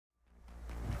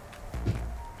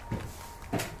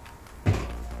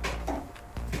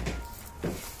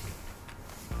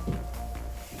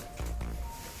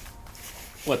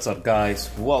What's up guys,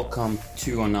 welcome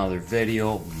to another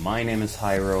video. My name is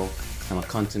Jairo. I'm a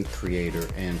content creator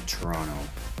in Toronto.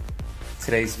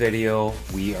 Today's video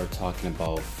we are talking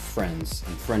about friends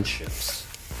and friendships.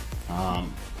 I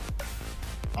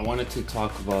wanted to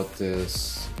talk about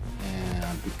this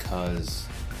because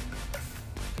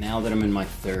now that I'm in my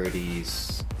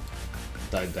 30s,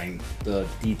 the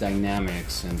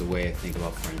dynamics and the way I think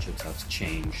about friendships has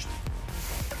changed.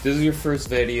 If this is your first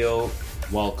video,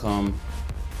 welcome.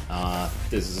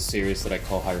 This is a series that I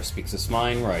call Jairo Speaks His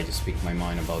Mind, where I just speak my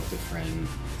mind about different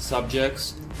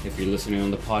subjects. If you're listening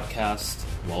on the podcast,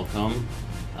 welcome.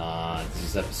 This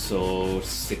is episode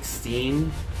 16,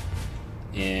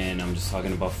 and I'm just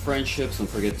talking about friendships. Don't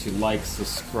forget to like,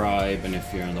 subscribe, and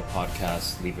if you're on the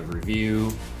podcast, leave a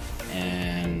review.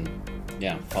 And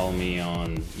yeah, follow me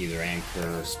on either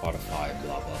Anchor, Spotify,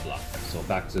 blah blah blah. So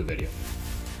back to the video.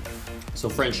 So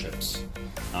friendships.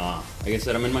 Like I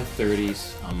said, I'm in my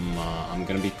 30s. I'm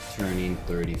gonna be turning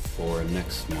 34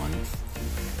 next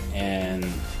month. And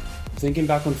thinking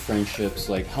back on friendships,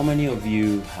 like how many of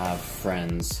you have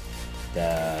friends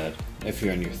that, if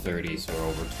you're in your 30s or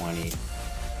over 20,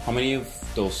 how many of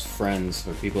those friends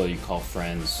or people that you call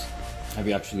friends have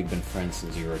you actually been friends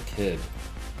since you were a kid?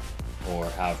 Or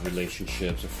have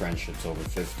relationships or friendships over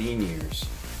 15 years?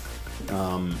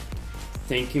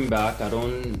 Thinking back, I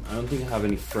don't think I have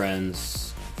any friends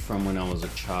from when I was a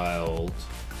child,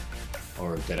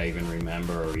 or that I even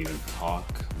remember or even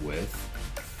talk with.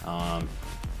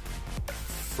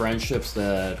 Friendships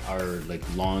that are like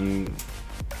long,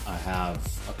 I have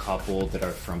a couple that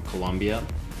are from Colombia.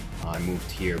 I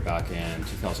moved here back in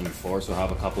 2004, so I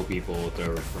have a couple people that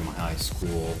are from my high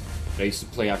school that I used to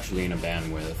play actually in a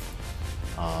band with.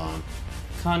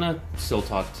 Kind of still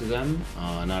talk to them,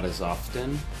 not as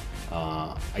often.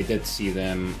 I did see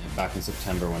them back in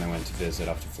September when I went to visit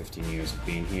after 15 years of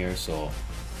being here, so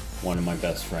one of my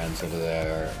best friends over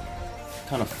there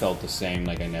kind of felt the same,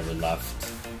 like I never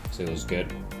left, so it was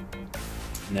good.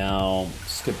 Now,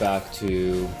 skip back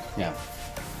to,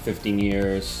 15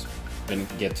 years,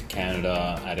 didn't get to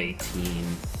Canada at 18,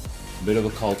 a bit of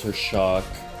a culture shock,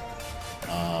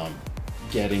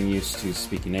 getting used to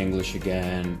speaking English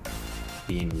again,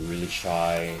 being really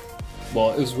shy.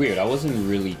 Well, it was weird. I wasn't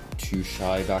really too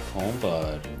shy back home,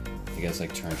 but I guess I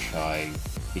turned shy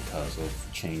because of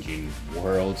changing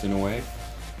worlds in a way.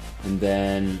 And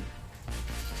then,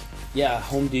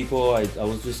 Home Depot, I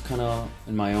was just kind of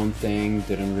in my own thing,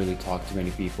 didn't really talk to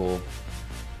many people.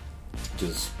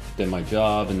 Just did my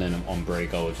job, and then on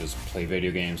break I would just play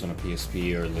video games on a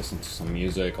PSP or listen to some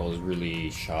music. I was really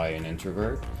shy and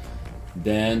introvert.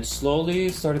 Then slowly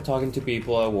started talking to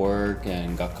people at work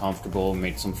and got comfortable,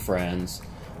 made some friends.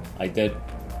 I did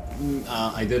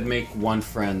make one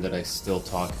friend that I still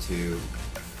talk to.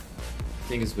 I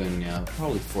think it's been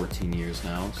probably 14 years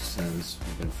now since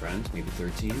we've been friends, maybe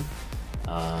 13.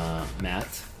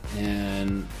 Matt,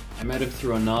 and I met him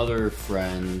through another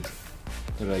friend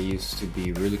that I used to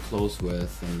be really close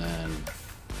with, and then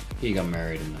he got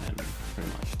married and then pretty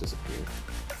much disappeared.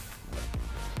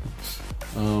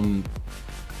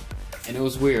 And it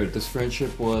was weird. This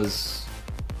friendship was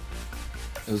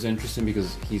interesting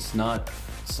because he's not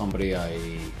somebody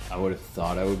I would have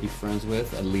thought I would be friends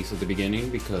with, at least at the beginning,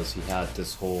 because he had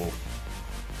this whole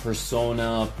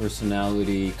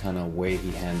personality kind of way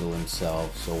he handled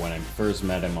himself. So when I first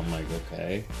met him, I'm like,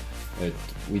 okay, I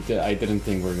didn't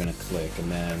think we were gonna click,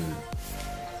 and then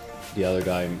the other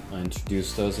guy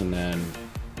introduced us, and then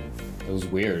it was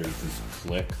weird. It just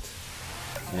clicked.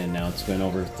 And now it's been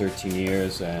over 13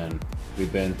 years, and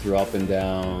we've been through ups and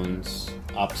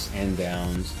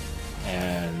downs,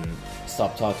 and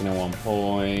stopped talking at one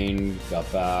point, got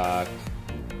back.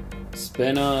 It's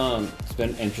been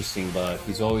interesting, but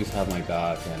he's always had my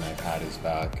back, and I've had his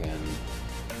back,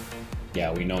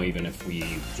 and we know even if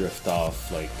we drift off,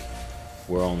 like,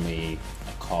 we're only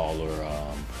a call or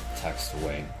a text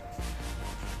away.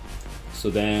 So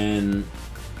then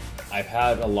I've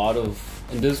had a lot of,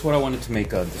 and this is what I wanted to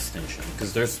make a distinction,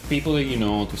 because there's people that you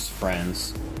know, there's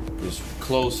friends, there's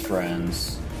close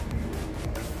friends,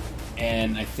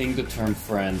 and I think the term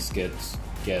friends gets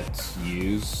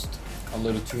used a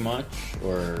little too much,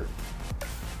 or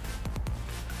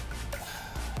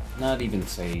not even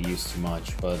say used too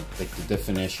much, but like the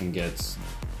definition gets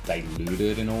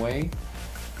diluted in a way.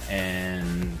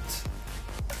 And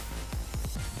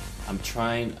I'm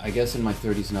trying, I guess in my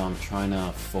 30s now, I'm trying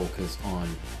to focus on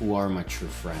who are my true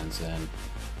friends and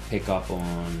pick up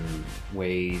on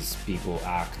ways people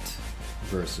act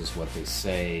versus what they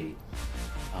say,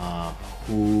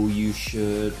 who you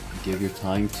should give your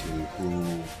time to,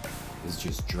 who is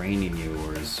just draining you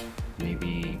or is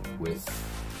maybe with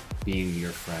being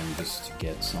your friend just to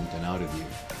get something out of you.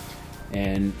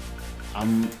 And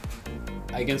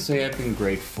I can say I've been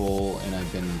grateful and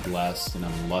I've been blessed and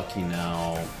I'm lucky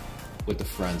now with the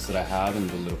friends that I have and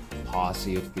the little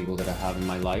posse of people that I have in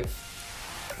my life.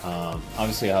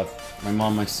 Obviously I have my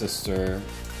mom, my sister,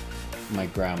 my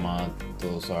grandma.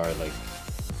 Those are like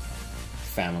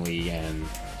family, and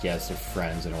yes, they're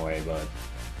friends in a way, but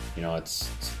you know, it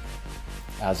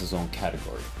has its own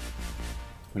category.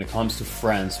 When it comes to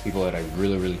friends, people that I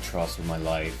really trust in my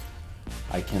life,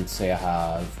 I can say I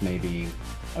have maybe,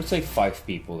 I would say 5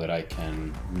 people that I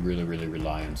can really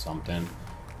rely on something.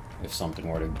 If something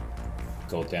were to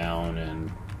go down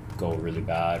and go really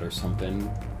bad or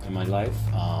something in my life.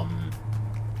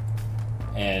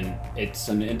 And it's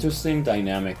an interesting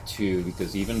dynamic too,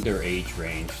 because even their age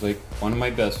range, like one of my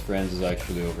best friends is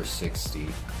actually over 60,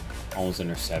 almost in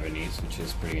her 70s, which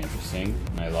is pretty interesting.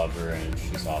 And I love her and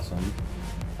she's awesome.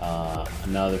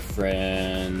 Another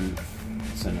friend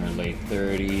is in her late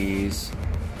 30s.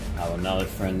 I have another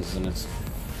friend is in his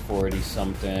 40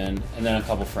 something, and then a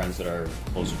couple friends that are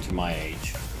closer to my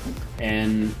age.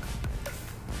 And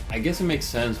I guess it makes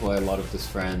sense why a lot of these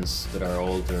friends that are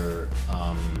older,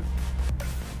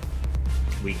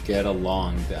 we get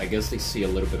along. I guess they see a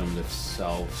little bit of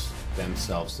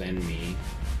themselves in me,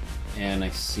 and I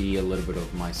see a little bit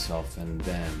of myself in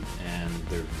them, and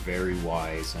they're very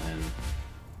wise. And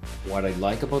what I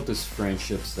like about these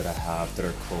friendships that I have that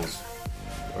are close,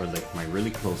 or like my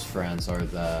really close friends, are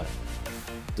that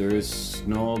there's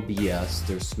no BS,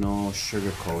 there's no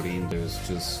sugarcoating, there's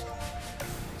just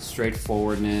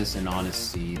straightforwardness and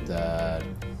honesty that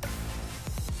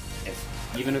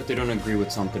even if they don't agree with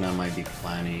something I might be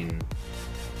planning,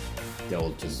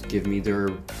 they'll just give me their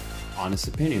honest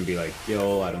opinion, be like,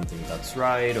 yo, I don't think that's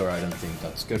right, or I don't think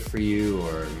that's good for you,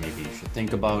 or maybe you should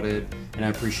think about it. And I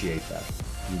appreciate that.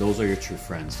 And those are your true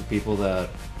friends, the people that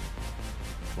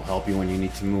will help you when you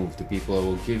need to move, the people that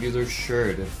will give you their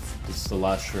shirt if it's the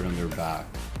last shirt on their back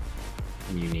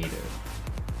and you need it.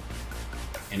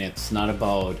 And it's not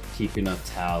about keeping a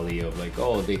tally of like,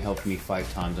 oh, they helped me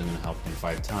 5 times, I'm gonna help them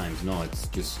 5 times. No, it's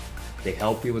just they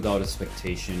help you without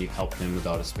expectation, you help them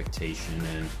without expectation,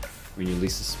 and when you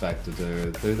least suspect that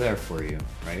they're there for you,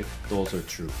 right? Those are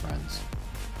true friends.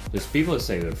 There's people that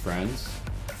say they're friends,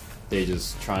 they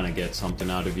just trying to get something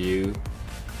out of you,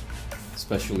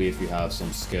 especially if you have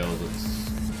some skills.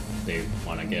 They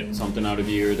want to get something out of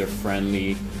you, or they're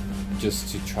friendly just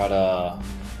to try to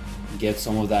get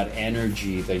some of that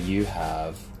energy that you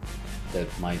have that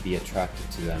might be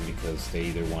attracted to them, because they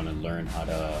either want to learn how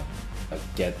to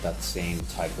get that same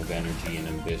type of energy and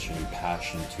ambition and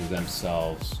passion to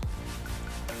themselves,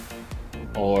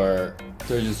 or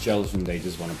they're just jealous and they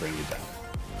just want to bring you down.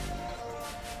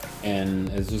 And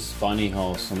it's just funny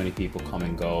how so many people come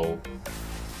and go,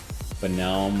 but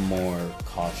now I'm more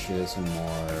cautious and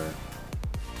more,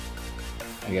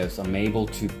 I guess I'm able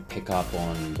to pick up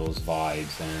on those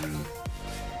vibes and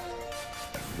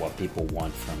what people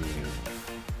want from you.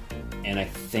 And I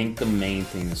think the main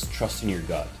thing is trusting your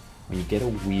gut. When you get a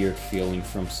weird feeling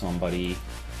from somebody,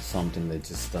 something that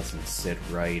just doesn't sit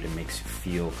right and makes you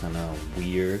feel kind of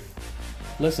weird,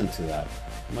 listen to that.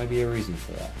 There might be a reason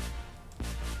for that.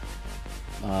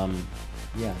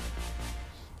 Yeah.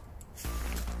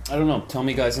 I don't know. Tell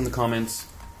me, guys, in the comments.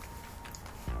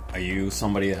 Are you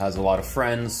somebody that has a lot of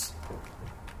friends?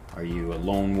 Are you a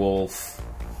lone wolf?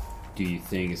 Do you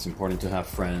think it's important to have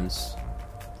friends?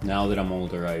 Now that I'm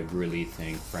older, I really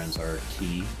think friends are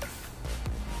key.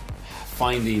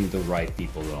 Finding the right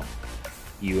people,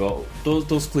 though.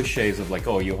 Those cliches of like,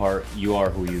 oh, you are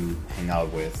who you hang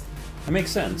out with. That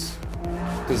makes sense.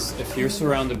 Because if you're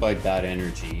surrounded by bad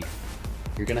energy,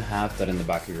 you're gonna have that in the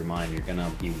back of your mind. You're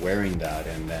gonna be wearing that,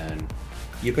 and then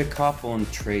you pick up on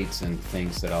traits and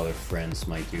things that other friends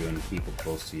might do and people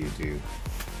close to you do.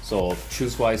 So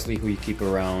choose wisely who you keep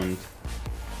around.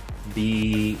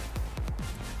 Be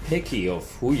picky of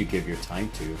who you give your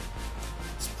time to.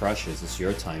 It's precious, it's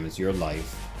your time, it's your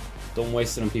life. Don't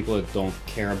waste it on people that don't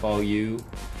care about you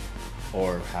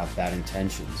or have bad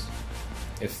intentions.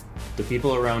 If the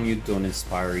people around you don't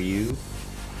inspire you,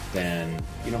 then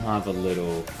you don't have a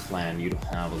little clan, you don't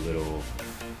have a little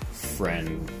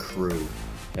friend crew, you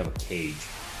have a cage.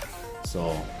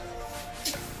 So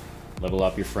level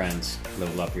up your friends,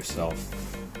 level up yourself.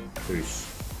 Peace.